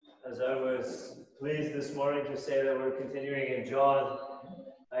As I was pleased this morning to say that we're continuing in John,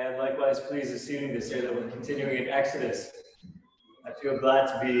 I am likewise pleased this evening to say that we're continuing in Exodus. I feel glad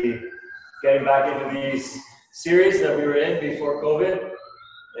to be getting back into these series that we were in before COVID,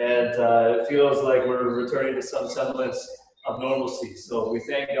 and it feels like we're returning to some semblance of normalcy. So we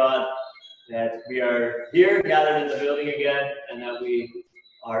thank God that we are here, gathered in the building again, and that we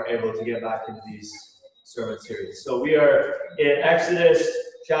are able to get back into these sermon series. So we are in Exodus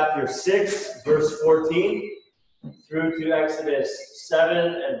chapter 6, verse 14, through to Exodus 7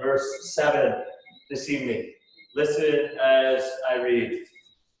 and verse 7 this evening. Listen as I read.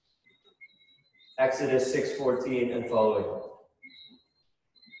 Exodus 6:14 and following.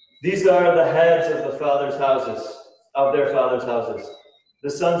 These are the heads of their fathers' houses.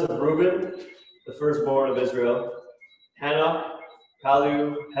 The sons of Reuben, the firstborn of Israel, Hanok,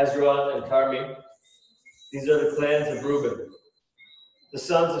 Palu, Hezron, and Carmi. These are the clans of Reuben. The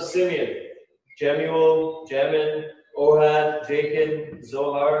sons of Simeon, Jemuel, Jamin, Ohad, Jachin,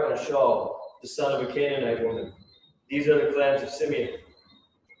 Zohar, and Shaul, the son of a Canaanite woman. These are the clans of Simeon.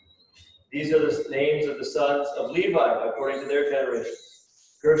 These are the names of the sons of Levi, according to their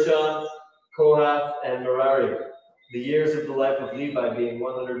generations: Gershon, Kohath, and Merari, the years of the life of Levi being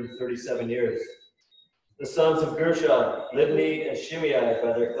 137 years. The sons of Gershon, Libni, and Shimei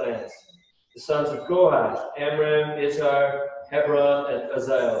by their clans. The sons of Kohath, Amram, Izhar, Hebron, and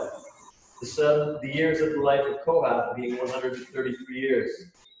Uzziel. The years of the life of Kohath being 133 years.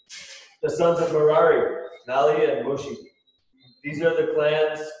 The sons of Merari, Mali, and Mushi. These are the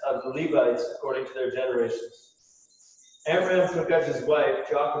clans of the Levites according to their generations. Amram took as his wife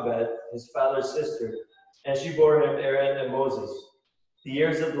Jochebed, his father's sister, and she bore him Aaron and Moses. The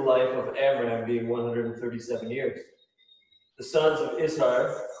years of the life of Amram being 137 years. The sons of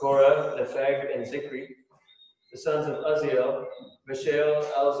Izhar, Korah, Nepheg, and Zikri. The sons of Uzziel, Mishael,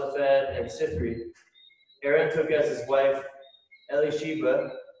 Elzaphan, and Sithri. Aaron took as his wife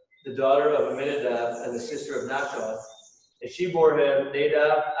Elisheba, the daughter of Aminadab and the sister of Nashon, and she bore him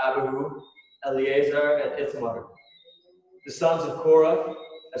Nadab, Abihu, Eleazar, and Ithamar. The sons of Korah,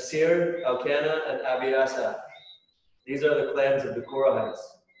 Asir, Elkanah, and Abiasaph. These are the clans of the Korahites.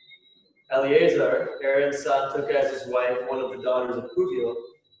 Eleazar, Aaron's son, took as his wife one of the daughters of Putiel,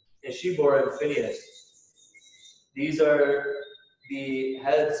 and she bore him Phinehas. These are the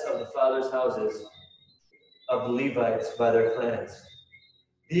heads of the fathers' houses of the Levites by their clans.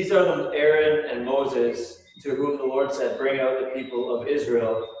 These are the Aaron and Moses to whom the Lord said, "Bring out the people of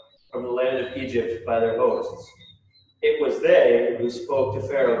Israel from the land of Egypt by their hosts." It was they who spoke to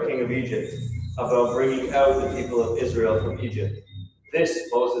Pharaoh, king of Egypt, about bringing out the people of Israel from Egypt. This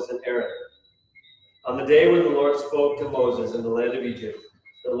Moses and Aaron. On the day when the Lord spoke to Moses in the land of Egypt,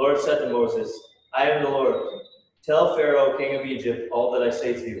 the Lord said to Moses, "I am the Lord. Tell Pharaoh, king of Egypt, all that I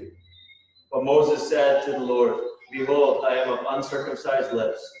say to you." But Moses said to the Lord, "Behold, I am of uncircumcised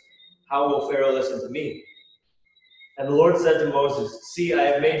lips. How will Pharaoh listen to me?" And the Lord said to Moses, "See, I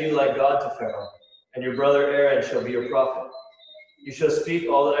have made you like God to Pharaoh, and your brother Aaron shall be your prophet. You shall speak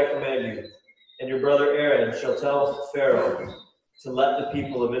all that I command you, and your brother Aaron shall tell Pharaoh to let the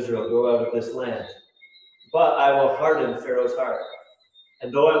people of Israel go out of this land. But I will harden Pharaoh's heart.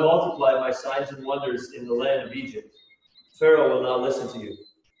 And though I multiply my signs and wonders in the land of Egypt, Pharaoh will not listen to you.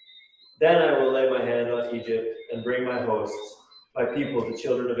 Then I will lay my hand on Egypt and bring my hosts, my people, the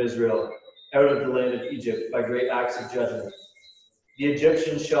children of Israel, out of the land of Egypt by great acts of judgment. The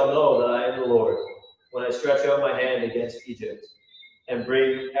Egyptians shall know that I am the Lord when I stretch out my hand against Egypt and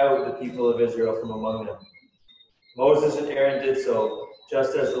bring out the people of Israel from among them." Moses and Aaron did so,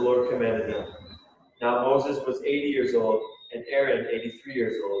 just as the Lord commanded them. Now Moses was 80 years old, and Aaron 83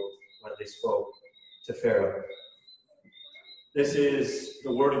 years old, when they spoke to Pharaoh. This is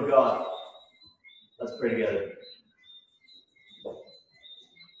the word of God. Let's pray together.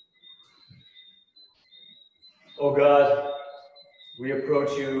 Oh God, we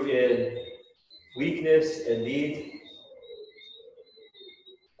approach you in weakness and need.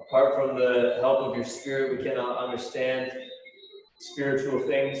 Apart from the help of your Spirit, we cannot understand spiritual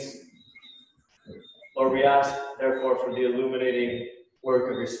things. Lord, we ask, therefore, for the illuminating work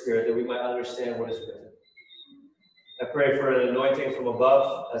of your Spirit, that we might understand what is written. I pray for an anointing from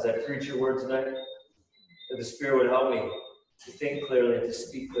above as I preach your word tonight, that the Spirit would help me to think clearly and to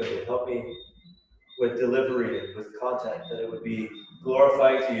speak clearly. Help me with delivery and with content, that it would be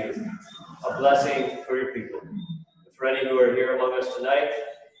glorifying to you, a blessing for your people. For any who are here among us tonight,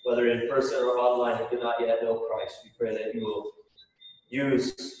 whether in person or online, who do not yet know Christ, we pray that you will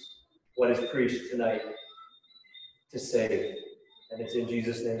use what is preached tonight to save. And it's in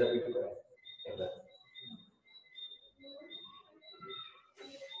Jesus' name that we pray. Amen.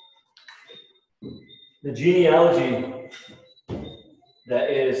 The genealogy that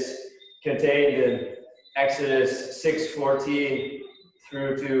is contained in Exodus 6:14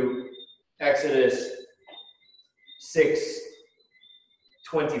 through to Exodus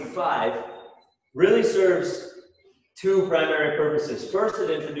 6:25 really serves two primary purposes. First,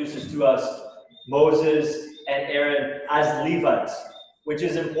 it introduces to us Moses and Aaron as Levites, which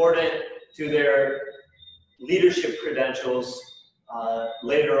is important to their leadership credentials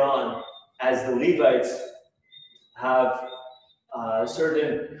later on, as the Levites have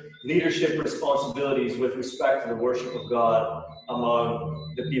certain leadership responsibilities with respect to the worship of God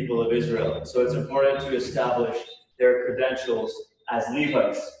among the people of Israel. So it's important to establish their credentials as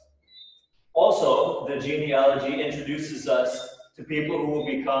Levites. Also, the genealogy introduces us to people who will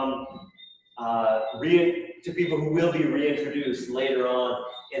become to people who will be reintroduced later on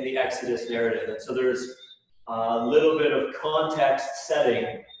in the Exodus narrative. And so there's a little bit of context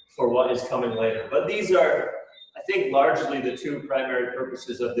setting for what is coming later. But these are, I think, largely the two primary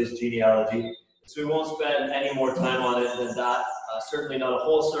purposes of this genealogy. So we won't spend any more time on it than that. Certainly not a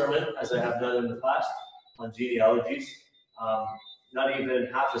whole sermon, as I have done in the past, on genealogies. Not even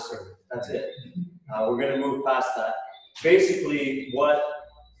half a sermon. That's it. We're going to move past that. Basically, what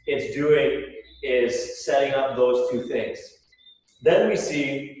it's doing is setting up those two things. Then we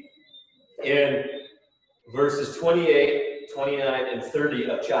see in verses 28, 29, and 30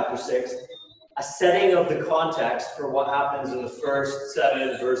 of chapter 6, a setting of the context for what happens in the first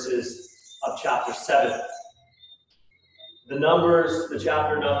 7 verses of chapter 7. The numbers, the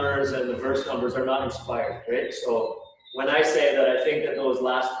chapter numbers, and the verse numbers are not inspired, right? So when I say that I think that those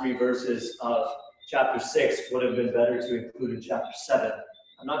last 3 verses of chapter 6 would have been better to include in chapter 7,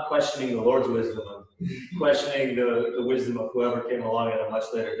 I'm not questioning the Lord's wisdom. I'm questioning the wisdom of whoever came along at a much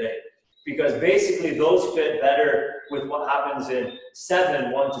later date. Because basically those fit better with what happens in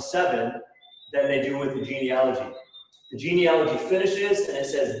 7, 1 to 7, than they do with the genealogy. The genealogy finishes and it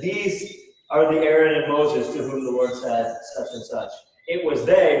says, these are the Aaron and Moses to whom the Lord said such and such. It was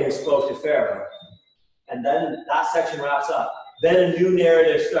they who spoke to Pharaoh. And then that section wraps up. Then a new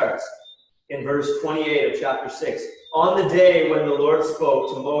narrative starts in verse 28 of chapter 6. On the day when the Lord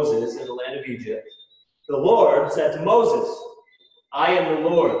spoke to Moses in the land of Egypt, the Lord said to Moses, I am the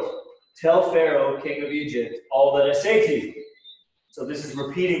Lord. Tell Pharaoh, king of Egypt, all that I say to you. So this is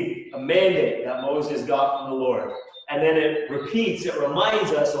repeating a mandate that Moses got from the Lord. And then it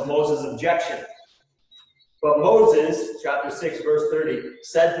reminds us of Moses' objection. But Moses, chapter 6, verse 30,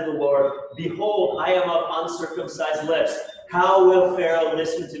 said to the Lord, behold, I am of uncircumcised lips. How will Pharaoh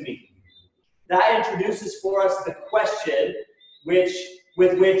listen to me? That introduces for us the question with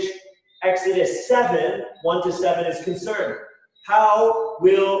which Exodus 7, 1 to 7 is concerned. How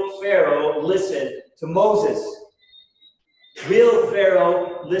will Pharaoh listen to Moses? Will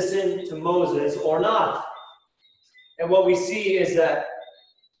Pharaoh listen to Moses or not? And what we see is that,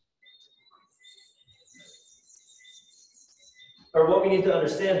 or what we need to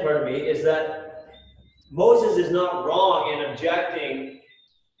understand, is that Moses is not wrong in objecting.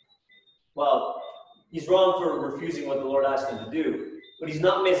 Well, he's wrong for refusing what the Lord asked him to do, but he's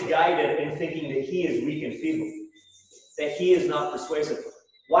not misguided in thinking that he is weak and feeble, that he is not persuasive.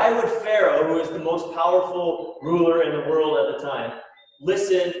 Why would Pharaoh, who is the most powerful ruler in the world at the time,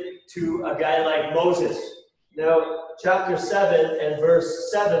 listen to a guy like Moses? Now, chapter 7 and verse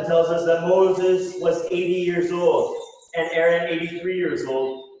 7 tells us that Moses was 80 years old and Aaron 83 years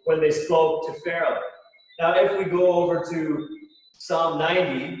old when they spoke to Pharaoh. Now, if we go over to Psalm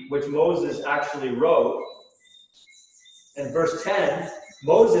 90, which Moses actually wrote, in verse 10,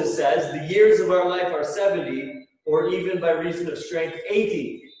 Moses says, the years of our life are 70, or even by reason of strength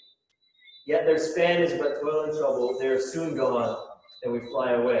 80. Yet their span is but toil and trouble. They are soon gone, and we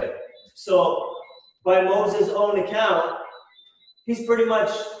fly away. So, by Moses' own account, he's pretty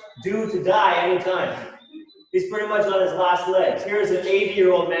much due to die anytime. He's pretty much on his last legs. Here's an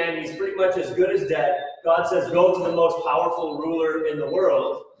 80-year-old man. He's pretty much as good as dead. God says, go to the most powerful ruler in the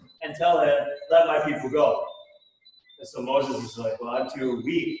world and tell him, let my people go. And so Moses is like, well, I'm too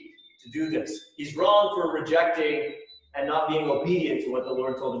weak to do this. He's wrong for rejecting and not being obedient to what the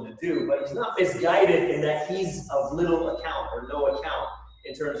Lord told him to do, but he's not misguided in that he's of little account or no account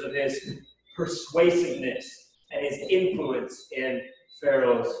in terms of his persuasiveness and his influence in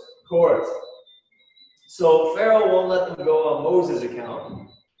Pharaoh's court. So Pharaoh won't let them go on Moses' account,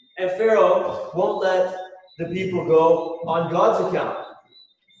 and Pharaoh won't let the people go on God's account.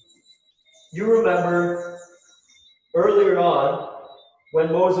 You remember earlier on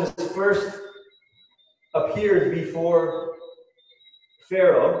when Moses first appeared before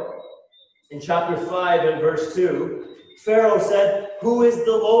Pharaoh, in chapter 5 and verse 2, Pharaoh said, who is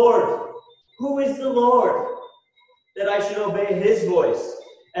the Lord? Who is the Lord, that I should obey his voice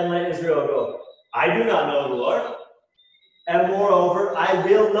and let Israel go? I do not know the Lord, and moreover, I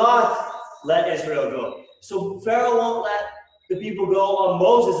will not let Israel go. So Pharaoh won't let the people go on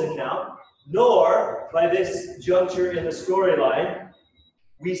Moses' account, nor, by this juncture in the storyline,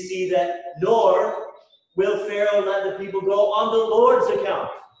 we see that nor will Pharaoh let the people go on the Lord's account.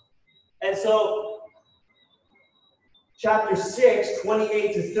 And so, chapter 6,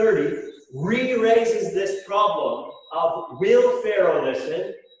 28 to 30, re-raises this problem of will Pharaoh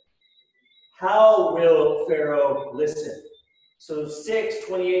listen? How will Pharaoh listen? So 6,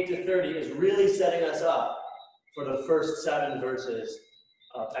 28 to 30 is really setting us up for the first 7 verses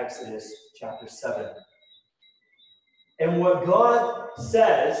of Exodus chapter 7. And what God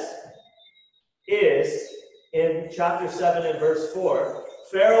says is, in chapter 7 and verse 4,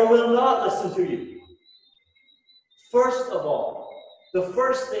 Pharaoh will not listen to you. First of all, the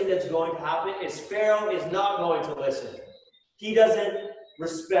first thing that's going to happen is Pharaoh is not going to listen. He doesn't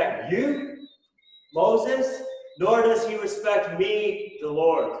respect you, Moses, nor does he respect me, the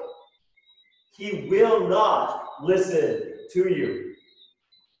Lord. He will not listen to you.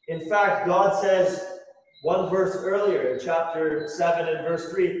 In fact, God says, one verse earlier, in chapter 7 and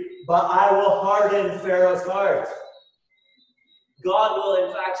verse 3, but I will harden Pharaoh's heart. God will,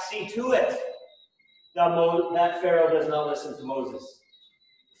 in fact, see to it that Pharaoh does not listen to Moses.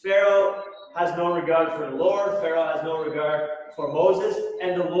 Pharaoh has no regard for the Lord. Pharaoh has no regard for Moses.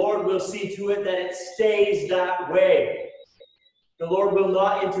 And the Lord will see to it that it stays that way. The Lord will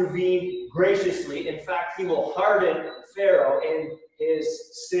not intervene graciously. In fact, he will harden Pharaoh in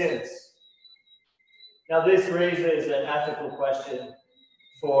his sins. Now, this raises an ethical question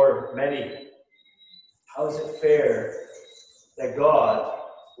for many. How is it fair that God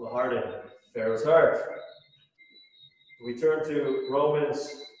will harden Pharaoh's heart? We turn to Romans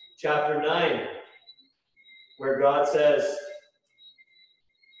chapter 9, where God says,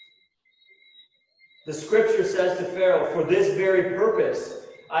 the scripture says to Pharaoh, for this very purpose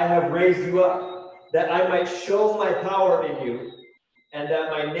I have raised you up, that I might show my power in you, and that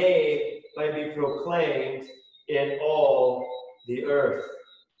my name might be proclaimed in all the earth.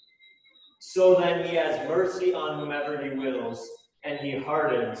 So then he has mercy on whomever he wills, and he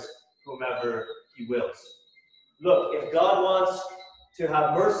hardens whomever he wills. Look, if God wants to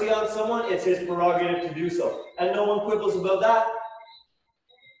have mercy on someone, it's his prerogative to do so. And no one quibbles about that.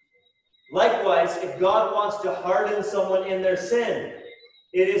 Likewise, if God wants to harden someone in their sin,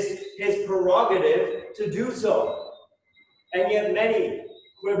 it is his prerogative to do so. And yet many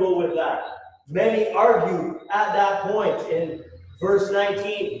quibble with that. Many argue at that point. In verse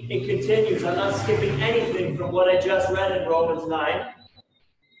 19, it continues. I'm not skipping anything from what I just read in Romans 9.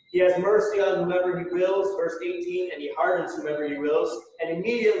 He has mercy on whomever he wills, verse 18, and he hardens whomever he wills. And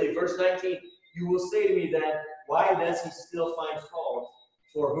immediately, verse 19, you will say to me then, why does he still find fault?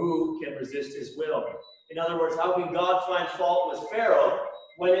 For who can resist his will? In other words, how can God find fault with Pharaoh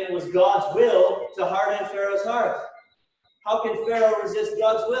when it was God's will to harden Pharaoh's heart? How can Pharaoh resist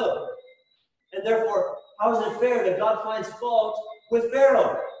God's will? And therefore, how is it fair that God finds fault with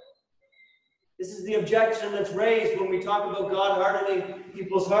Pharaoh? This is the objection that's raised when we talk about God hardening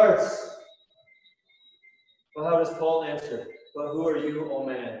people's hearts. Well, how does Paul answer? But who are you, O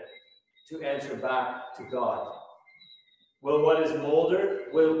man, to answer back to God? Will what is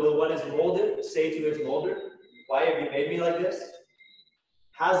molded say to its molder, why have you made me like this?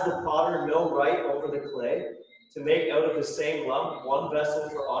 Has the potter no right over the clay to make out of the same lump one vessel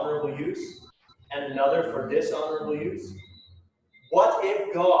for honorable use and another for dishonorable use? What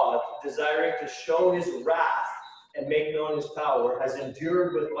if God, desiring to show his wrath and make known his power, has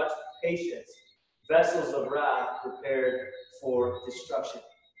endured with much patience vessels of wrath prepared for destruction?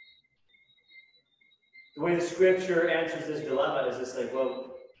 The way the scripture answers this dilemma is it's like,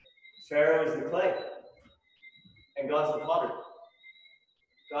 well, Pharaoh is the clay, and God's the potter.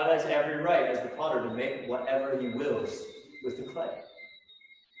 God has every right as the potter to make whatever he wills with the clay.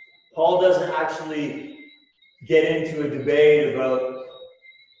 Paul doesn't actually get into a debate about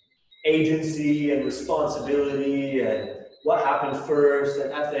agency and responsibility and what happened first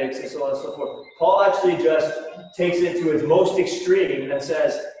and ethics and so on and so forth. Paul actually just takes it to its most extreme and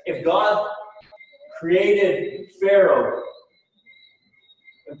says, if God created Pharaoh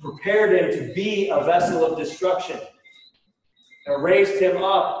and prepared him to be a vessel of destruction and raised him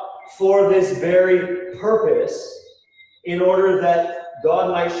up for this very purpose, in order that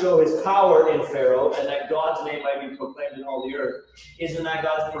God might show his power in Pharaoh and that God's name might be proclaimed in all the earth, isn't that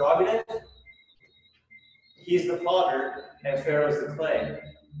God's prerogative? He's the potter and Pharaoh's the clay.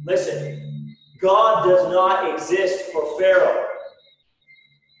 Listen, God does not exist for Pharaoh.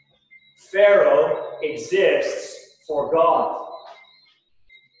 Pharaoh exists for God.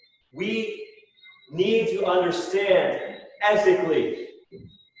 We need to understand ethically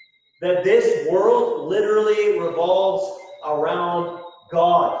that this world literally revolves around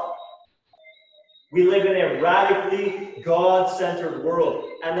God. We live in a radically God-centered world,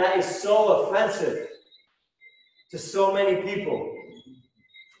 and that is so offensive to so many people.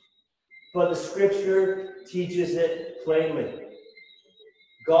 But the scripture teaches it plainly.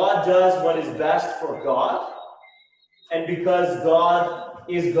 God does what is best for God, and because God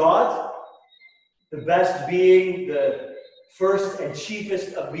is God, the best being, the first and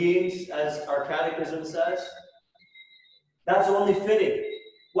chiefest of beings, as our catechism says, that's only fitting.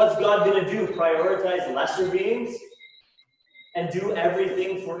 What's God going to do? Prioritize lesser beings and do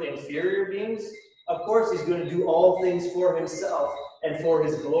everything for inferior beings? Of course, he's going to do all things for himself and for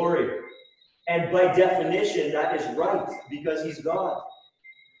his glory. And by definition, that is right, because he's God.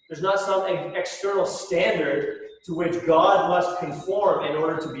 There's not some external standard to which God must conform in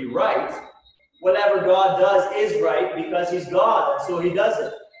order to be right. Whatever God does is right because he's God, and so he does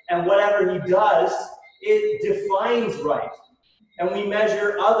it. And whatever he does, it defines right. And we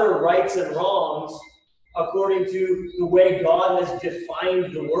measure other rights and wrongs according to the way God has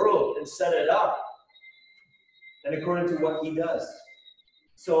defined the world and set it up, and according to what he does.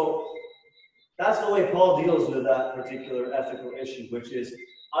 So that's the way Paul deals with that particular ethical issue, which is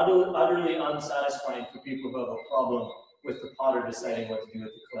utterly unsatisfying for people who have a problem with the potter deciding what to do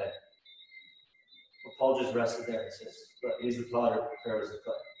with the clay. Well, Paul just rested there and says, but he's the potter, Pharaoh's the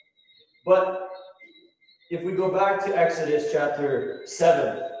clay. But if we go back to Exodus chapter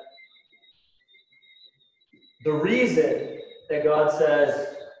 7, the reason that God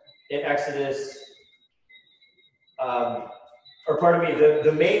says in Exodus,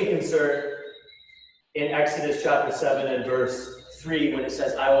 the main concern in Exodus chapter 7 and verse 3, when it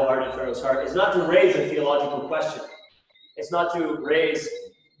says, I will harden Pharaoh's heart, is not to raise a theological question. It's not to raise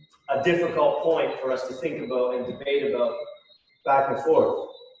a difficult point for us to think about and debate about back and forth.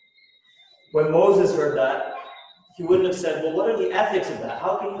 When Moses heard that, he wouldn't have said, well, what are the ethics of that?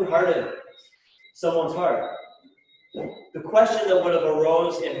 How can you harden someone's heart? The question that would have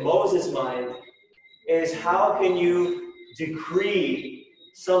arose in Moses' mind is, how can you decree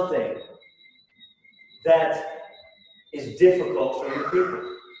something that is difficult for your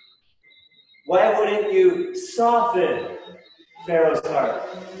people? Why wouldn't you soften Pharaoh's heart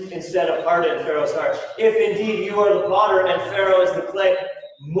instead of harden Pharaoh's heart? If indeed you are the potter and Pharaoh is the clay,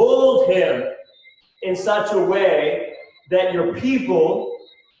 mold him in such a way that your people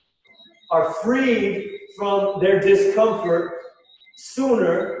are freed from their discomfort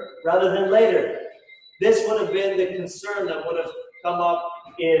sooner rather than later. This would have been the concern that would have come up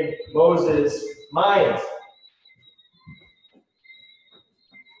in Moses' mind.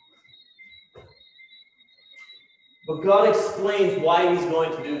 But God explains why he's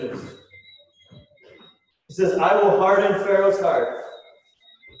going to do this. He says, I will harden Pharaoh's heart,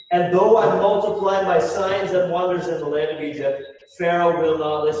 and though I multiply my signs and wonders in the land of Egypt, Pharaoh will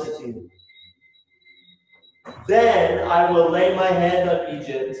not listen to you. Then I will lay my hand on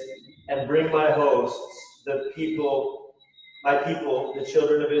Egypt and bring my hosts, my people, the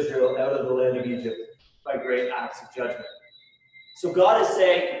children of Israel, out of the land of Egypt by great acts of judgment. So God is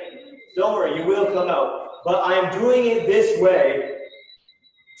saying, don't worry, you will come out, but I'm doing it this way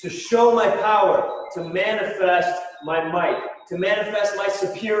to show my power, to manifest my might, to manifest my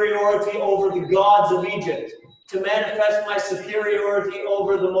superiority over the gods of Egypt, to manifest my superiority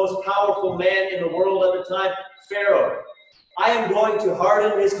over the most powerful man in the world at the time, Pharaoh. I am going to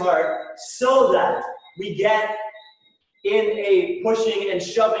harden his heart so that we get in a pushing and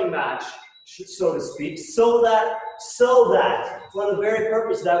shoving match, so to speak, so that for the very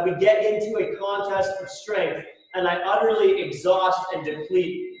purpose that we get into a contest of strength, and I utterly exhaust and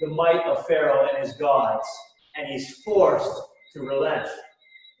deplete the might of Pharaoh and his gods, and he's forced to relent.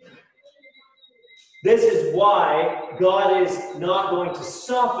 This is why God is not going to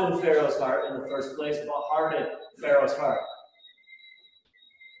soften Pharaoh's heart in the first place, but harden Pharaoh's heart.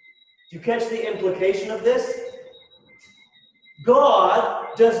 Do you catch the implication of this?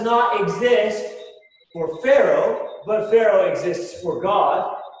 God does not exist for Pharaoh, but Pharaoh exists for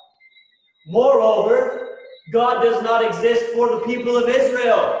God. Moreover, God does not exist for the people of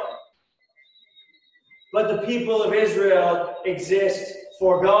Israel, but the people of Israel exist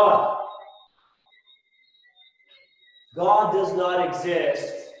for God. God does not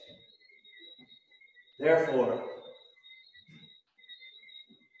exist, therefore,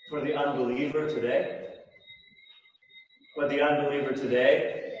 for the unbeliever today, but the unbeliever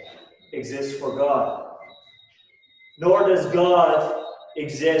today exists for God. Nor does God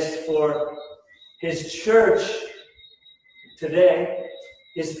exist for his church today,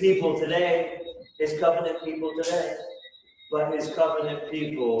 his people today, his covenant people today, but his covenant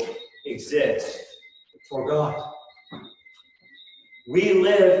people exist for God. We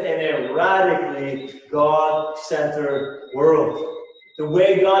live in a radically God-centered world. The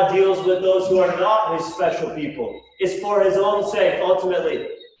way God deals with those who are not his special people is for his own sake, ultimately.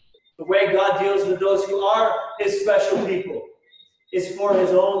 The way God deals with those who are his special people is for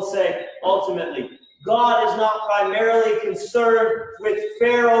his own sake, ultimately. God is not primarily concerned with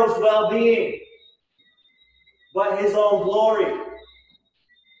Pharaoh's well-being, but his own glory.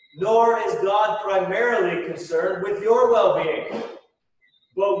 Nor is God primarily concerned with your well-being,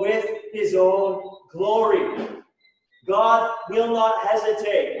 but with his own glory. God will not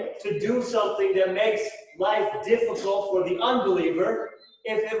hesitate to do something that makes life difficult for the unbeliever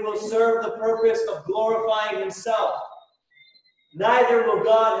if it will serve the purpose of glorifying himself. Neither will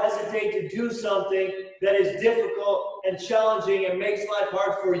God hesitate to do something that is difficult and challenging and makes life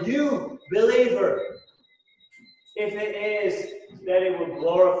hard for you, believer, if it is that it will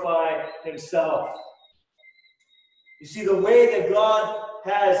glorify himself. You see, the way that God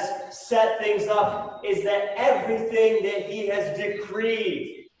has set things up is that everything that he has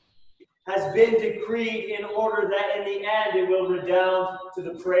decreed has been decreed in order that in the end it will redound to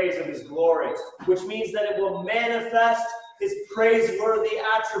the praise of his glory, which means that it will manifest his praiseworthy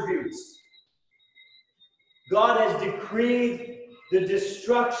attributes. God has decreed the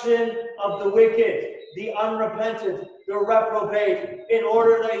destruction of the wicked, the unrepentant, the reprobate, in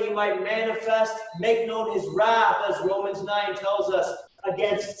order that he might manifest, make known his wrath, as Romans 9 tells us,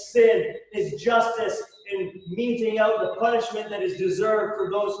 against sin, his justice in meting out the punishment that is deserved for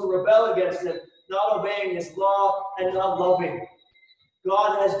those who rebel against him, not obeying his law and not loving.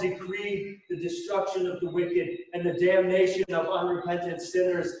 God has decreed the destruction of the wicked and the damnation of unrepentant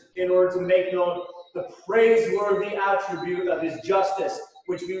sinners in order to make known the praiseworthy attribute of his justice,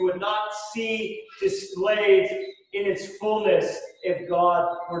 which we would not see displayed in its fullness if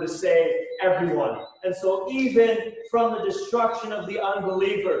God were to save everyone. And so even from the destruction of the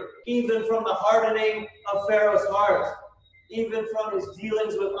unbeliever, even from the hardening of Pharaoh's heart, even from his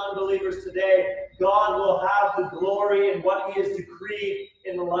dealings with unbelievers today, God will have the glory in what he has decreed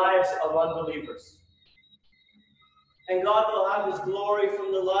in the lives of unbelievers. And God will have his glory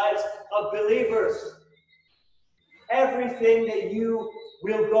from the lives of believers. Everything that you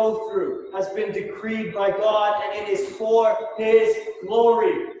will go through has been decreed by God, and it is for his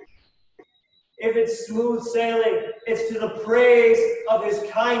glory. If it's smooth sailing, it's to the praise of his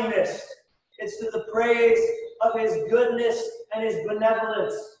kindness. It's to the praise of his goodness and his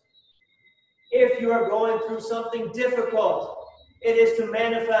benevolence. If you are going through something difficult, it is to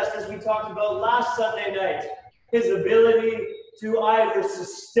manifest, as we talked about last Sunday night, his ability to either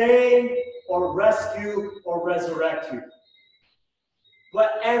sustain or rescue or resurrect you.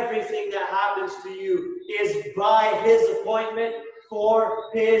 But everything that happens to you is by his appointment for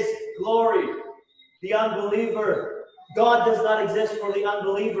his glory. The unbeliever, God does not exist for the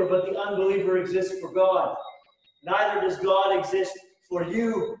unbeliever, but the unbeliever exists for God. Neither does God exist for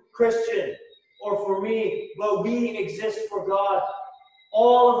you, Christian, or for me, but we exist for God.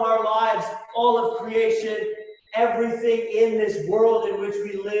 All of our lives, all of creation, everything in this world in which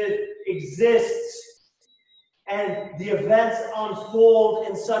we live exists. And the events unfold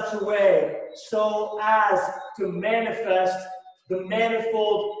in such a way so as to manifest the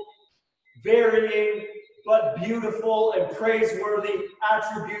manifold, varying, but beautiful and praiseworthy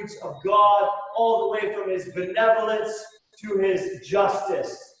attributes of God, all the way from his benevolence to his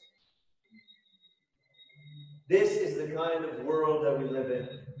justice. This is the kind of world that we live in.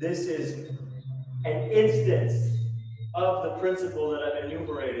 This is an instance of the principle that I'm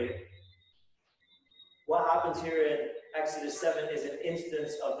enumerating. What happens here in Exodus 7 is an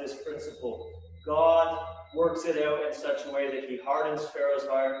instance of this principle. God works it out in such a way that he hardens Pharaoh's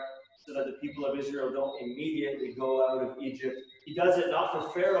heart so that the people of Israel don't immediately go out of Egypt. He does it not for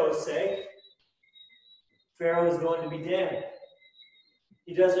Pharaoh's sake. Pharaoh is going to be damned.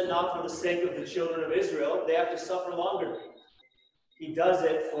 He does it not for the sake of the children of Israel. They have to suffer longer. He does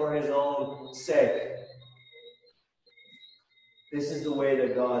it for his own sake. This is the way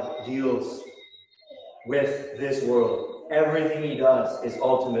that God deals with this world. Everything he does is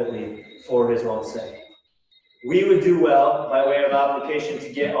ultimately for his own sake. We would do well, by way of application,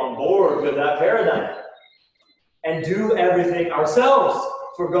 to get on board with that paradigm and do everything ourselves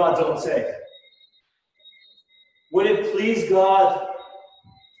for God's own sake. Would it please God?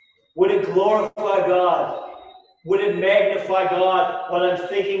 Would it glorify God? Would it magnify God what I'm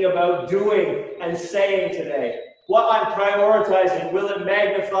thinking about doing and saying today? What I'm prioritizing, will it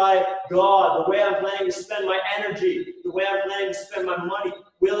magnify God? The way I'm planning to spend my energy, the way I'm planning to spend my money,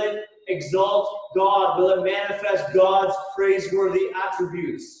 will it exalt God? Will it manifest God's praiseworthy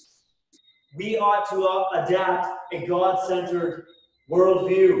attributes? We ought to adapt a God-centered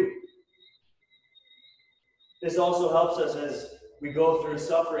worldview. This also helps us as we go through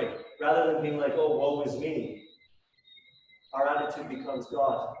suffering. Rather than being like, oh, woe is me, our attitude becomes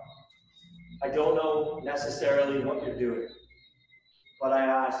God. I don't know necessarily what you're doing, but I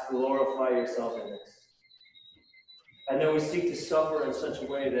ask, glorify yourself in this. And then we seek to suffer in such a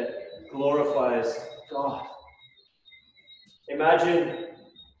way that glorifies God. Imagine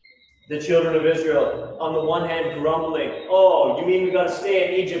the children of Israel, on the one hand, grumbling. Oh, you mean we got to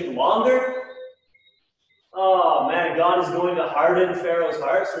stay in Egypt longer? Oh, man, God is going to harden Pharaoh's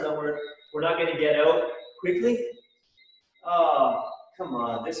heart so that we're not going to get out quickly? Oh, come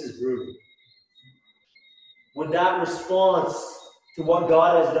on, this is brutal. Would that response to what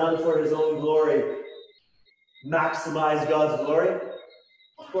God has done for his own glory maximize God's glory?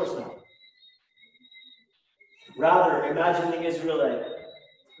 Of course not. Rather, imagine the Israelite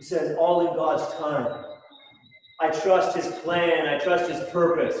who says, all in God's time. I trust his plan. I trust his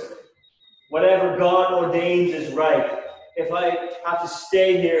purpose. Whatever God ordains is right. If I have to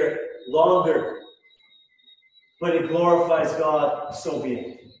stay here longer, but it glorifies God, so be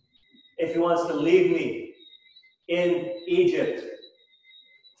it. If he wants to leave me in Egypt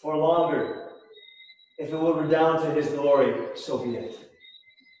for longer, if it will redound to his glory, so be it.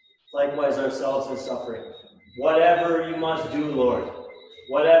 Likewise, ourselves in suffering. Whatever you must do, Lord,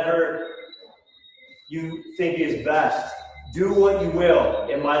 whatever you think is best, do what you will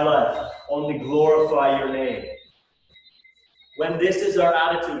in my life, only glorify your name. When this is our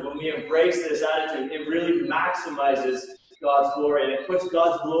attitude, when we embrace this attitude, it really maximizes God's glory, and it puts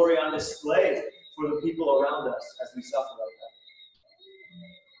God's glory on display for the people around us as we suffer like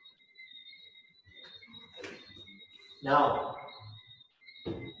that. Now,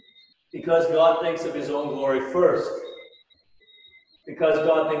 because God thinks of his own glory first, because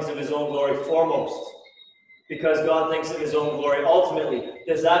God thinks of his own glory foremost, because God thinks of his own glory ultimately,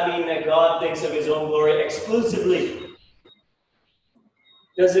 does that mean that God thinks of his own glory exclusively?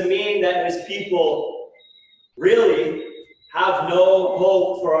 Does it mean that his people really have no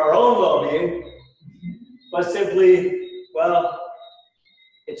hope for our own well-being, but simply, well,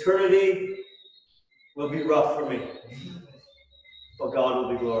 eternity will be rough for me, but God will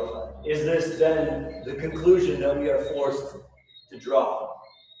be glorified? Is this then the conclusion that we are forced to draw?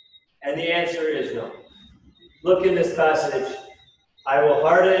 And the answer is no. Look in this passage. I will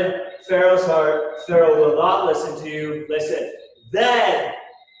harden Pharaoh's heart. Pharaoh will not listen to you. Listen. Then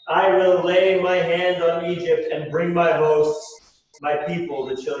I will lay my hand on Egypt and bring my hosts, my people,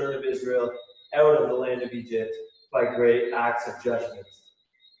 the children of Israel, out of the land of Egypt by great acts of judgment.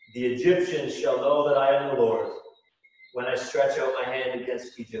 The Egyptians shall know that I am the Lord when I stretch out my hand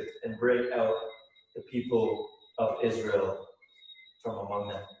against Egypt and bring out the people of Israel from among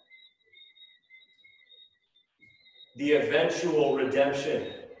them. The eventual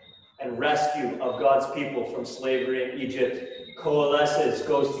redemption and rescue of God's people from slavery in Egypt coalesces,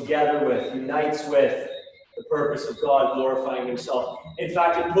 goes together with, unites with the purpose of God glorifying himself. In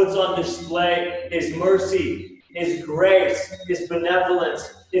fact, it puts on display his mercy, his grace, his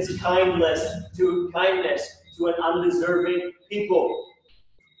benevolence, his kindness to an undeserving people,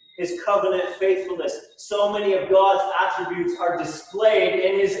 his covenant faithfulness. So many of God's attributes are displayed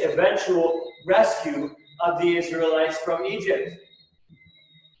in his eventual rescue of the Israelites from Egypt.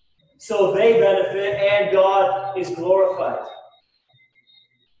 So they benefit and God is glorified.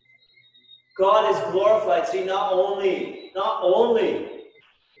 God is glorified, see, not only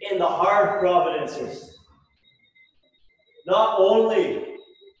in the hard providences, not only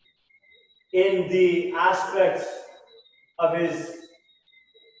in the aspects of his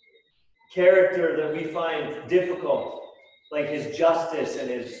character that we find difficult, like his justice and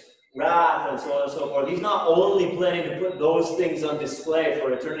his wrath and so on and so forth. He's not only planning to put those things on display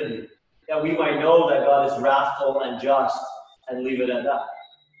for eternity, that we might know that God is wrathful and just and leave it at that.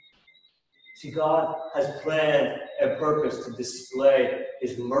 See, God has planned and purpose to display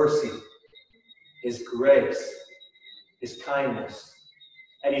his mercy, his grace, his kindness,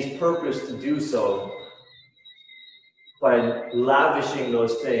 and he's purposed to do so by lavishing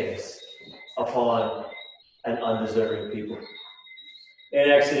those things upon an undeserving people.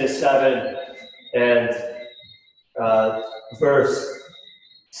 In Exodus 7 and verse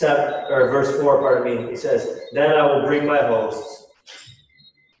 4, it says, "Then I will bring my hosts,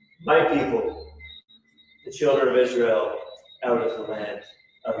 my people, the children of Israel, out of the land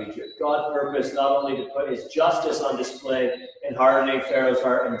of Egypt. God purposed not only to put his justice on display in hardening Pharaoh's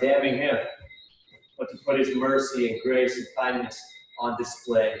heart and damning him, but to put his mercy and grace and kindness on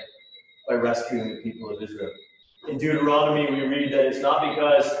display by rescuing the people of Israel. In Deuteronomy, we read that it's not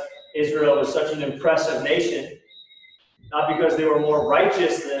because Israel was such an impressive nation, not because they were more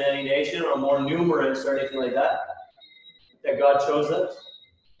righteous than any nation or more numerous or anything like that God chose them.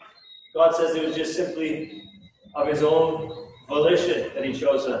 God says it was just simply of his own volition that he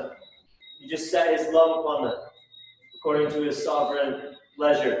chose them. He just set his love upon them according to his sovereign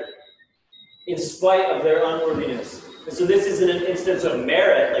pleasure, in spite of their unworthiness. And so this isn't an instance of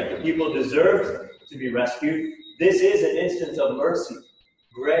merit, like the people deserved to be rescued. This is an instance of mercy,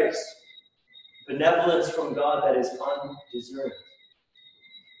 grace, benevolence from God that is undeserved.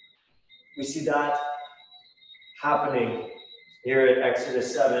 We see that happening here at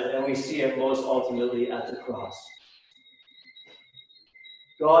Exodus 7, and we see it most ultimately at the cross.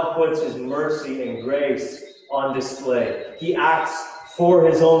 God puts his mercy and grace on display. He acts for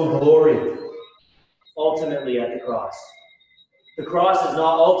his own glory, ultimately at the cross. The cross is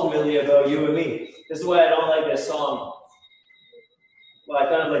not ultimately about you and me. This is why I don't like this song. Well, I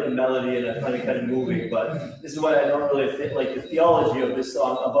kind of like the melody and I find it kind of moving, but this is why I don't really like the theology of this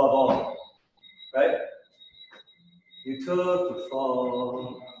song above all. Right? You took the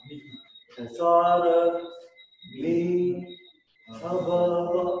fall and thought of me above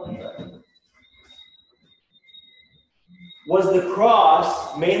all. Was the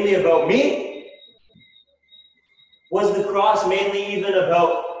cross mainly about me? Was the cross mainly even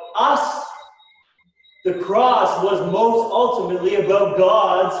about us? The cross was most ultimately about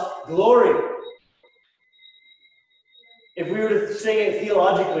God's glory. If we were to sing it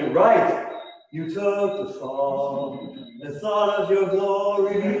theologically right, you took the fall and thought of your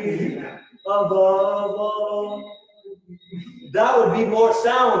glory above all. That would be more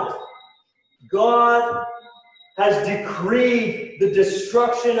sound. God has decreed the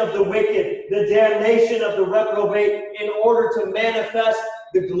destruction of the wicked, the damnation of the reprobate, in order to manifest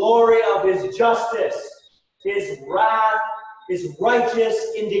the glory of his justice, his wrath, his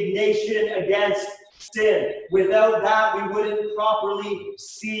righteous indignation against sin. Without that, we wouldn't properly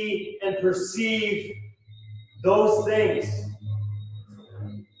see and perceive those things.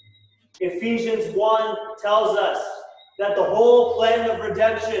 Ephesians 1 tells us that the whole plan of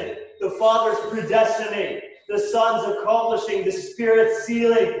redemption, the Father's predestining, the Son's accomplishing, the Spirit's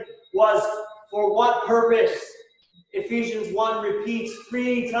sealing, was for what purpose? Ephesians 1 repeats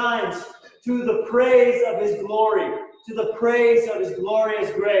 3 times, to the praise of his glory, to the praise of his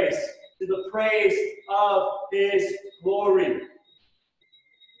glorious grace, to the praise of his glory.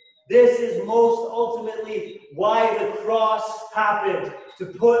 This is most ultimately why the cross happened, to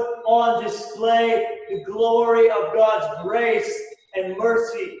put on display the glory of God's grace and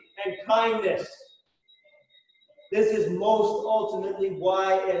mercy and kindness. This is most ultimately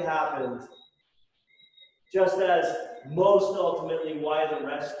why it happened. Just as most ultimately why the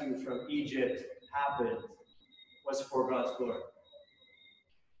rescue from Egypt happened was for God's glory.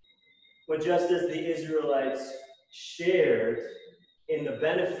 But just as the Israelites shared in the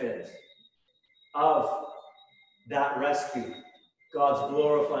benefit of that rescue, God's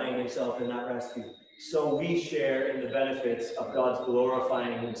glorifying himself in that rescue, so we share in the benefits of God's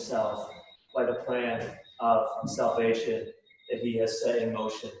glorifying himself by the plan of salvation that he has set in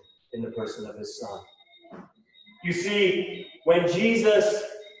motion in the person of his Son. You see, when Jesus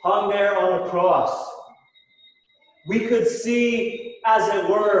hung there on the cross, we could see, as it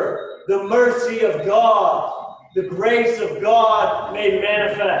were, the mercy of God, the grace of God made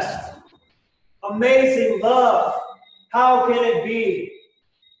manifest. Amazing love. How can it be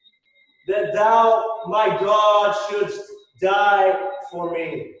that thou, my God, shouldst die for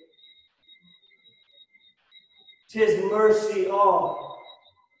me? 'Tis mercy all,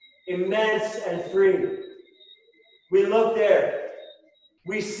 immense and free. We look there,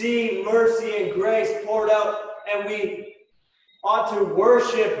 we see mercy and grace poured out, and we ought to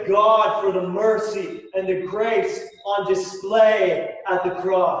worship God for the mercy and the grace on display at the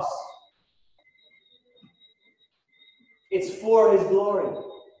cross. It's for his glory.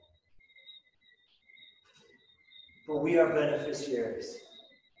 But we are beneficiaries.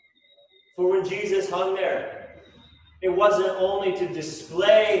 For when Jesus hung there, it wasn't only to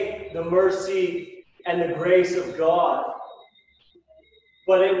display the mercy and the grace of God,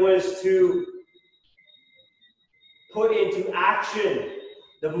 but it was to put into action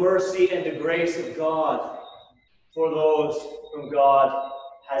the mercy and the grace of God for those whom God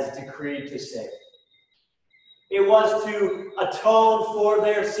has decreed to save. It was to atone for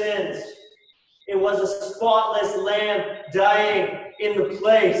their sins. It was a spotless lamb dying in the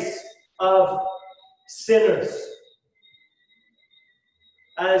place of sinners.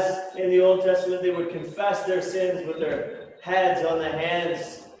 As in the Old Testament, they would confess their sins with their heads on the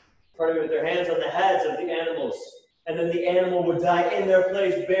hands, with their hands on the heads of the animals. And then the animal would die in their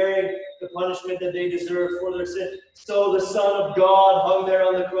place, bearing the punishment that they deserved for their sin. So the Son of God hung there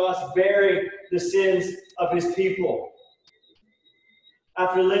on the cross, bearing the sins of his people.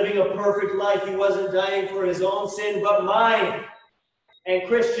 After living a perfect life, he wasn't dying for his own sin, but mine. And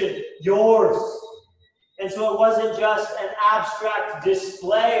Christian, yours. And so it wasn't just an abstract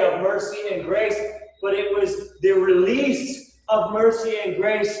display of mercy and grace, but it was the release of mercy and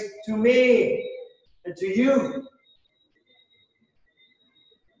grace to me and to you.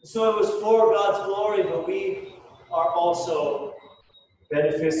 So it was for God's glory, but we are also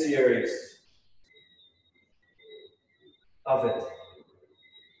beneficiaries of it.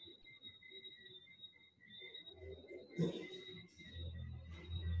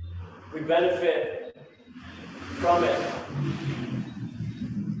 We benefit from it.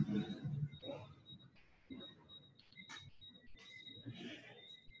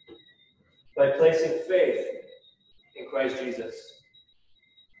 By placing faith in Christ Jesus.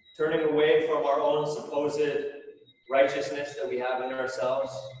 Turning away from our own supposed righteousness that we have in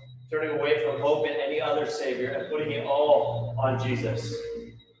ourselves. Turning away from hope in any other Savior and putting it all on Jesus.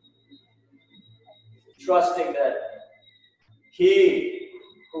 Trusting that He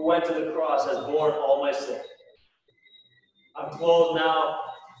who went to the cross has borne all my sin. I'm clothed now,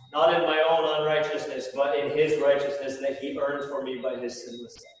 not in my own unrighteousness, but in His righteousness that He earned for me by His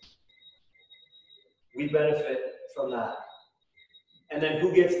sinless death. We benefit from that. And then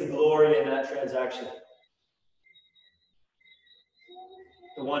who gets the glory in that transaction?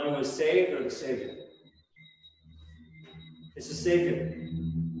 The one who is saved or the Savior? It's the Savior.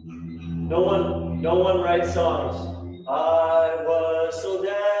 No one writes songs. I was so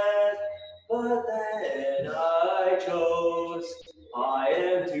dead, but then I chose. I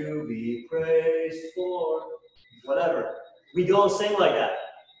am to be praised for whatever. We don't sing like that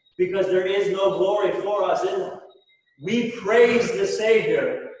because there is no glory for us in that. We praise the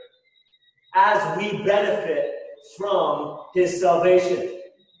Savior as we benefit from His salvation.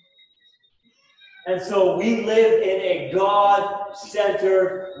 And so we live in a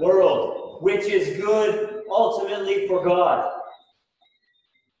God-centered world, which is good ultimately for God.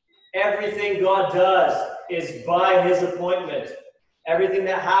 Everything God does is by His appointment. Everything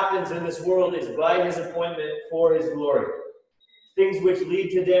that happens in this world is by His appointment for His glory. Things which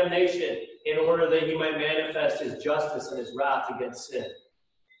lead to damnation in order that He might manifest His justice and His wrath against sin.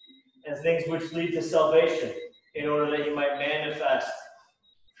 And things which lead to salvation in order that He might manifest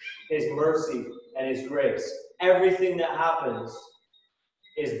His mercy and His grace. Everything that happens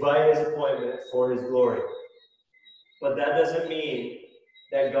is by His appointment for His glory. But that doesn't mean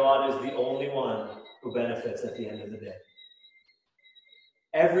that God is the only one who benefits at the end of the day.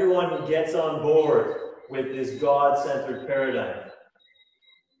 Everyone who gets on board with this God-centered paradigm,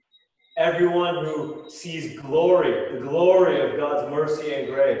 everyone who sees glory, the glory of God's mercy and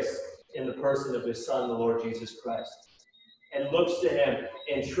grace in the person of His Son, the Lord Jesus Christ, and looks to Him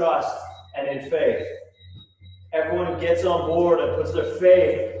in trust and in faith. Everyone who gets on board and puts their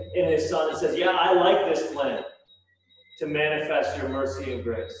faith in His Son and says, yeah, I like this plan to manifest your mercy and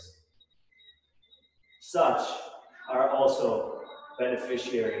grace. Such are also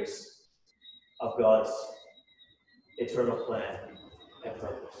beneficiaries of God's eternal plan and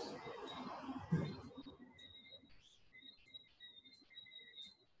purpose.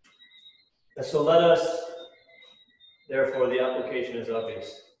 And so let us, therefore, the application is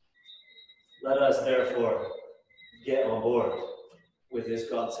obvious. Let us, therefore, get on board with this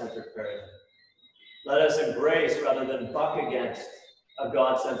God-centered paradigm. Let us embrace rather than buck against a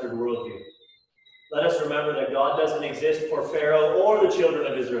God-centered worldview. Let us remember that God doesn't exist for Pharaoh or the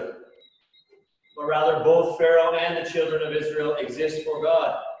children of Israel, but rather both Pharaoh and the children of Israel exist for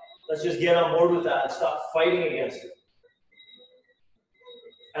God. Let's just get on board with that and stop fighting against it.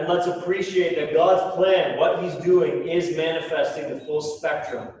 And let's appreciate that God's plan, what He's doing, is manifesting the full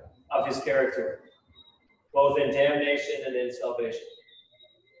spectrum of His character, both in damnation and in salvation.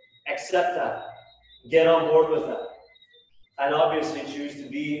 Accept that. Get on board with that. And obviously choose to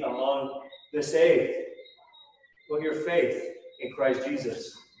be among the saved. Put your faith in Christ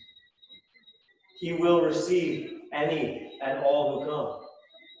Jesus. He will receive any and all who come.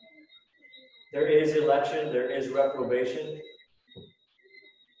 There is election, there is reprobation.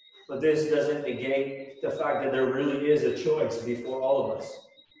 But this doesn't negate the fact that there really is a choice before all of us.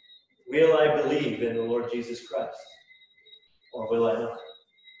 Will I believe in the Lord Jesus Christ? Or will I not?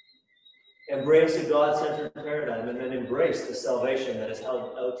 Embrace a God-centered paradigm, and then embrace the salvation that is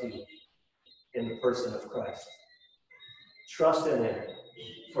held out to you in the person of Christ. Trust in him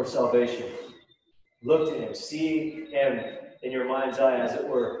for salvation. Look to him. See him in your mind's eye, as it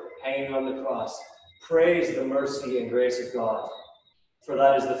were, hanging on the cross. Praise the mercy and grace of God, for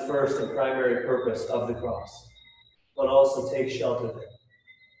that is the first and primary purpose of the cross. But also take shelter there.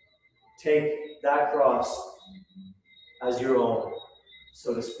 Take that cross as your own,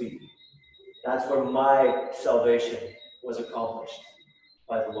 so to speak. That's where my salvation was accomplished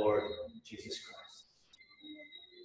by the Lord Jesus Christ.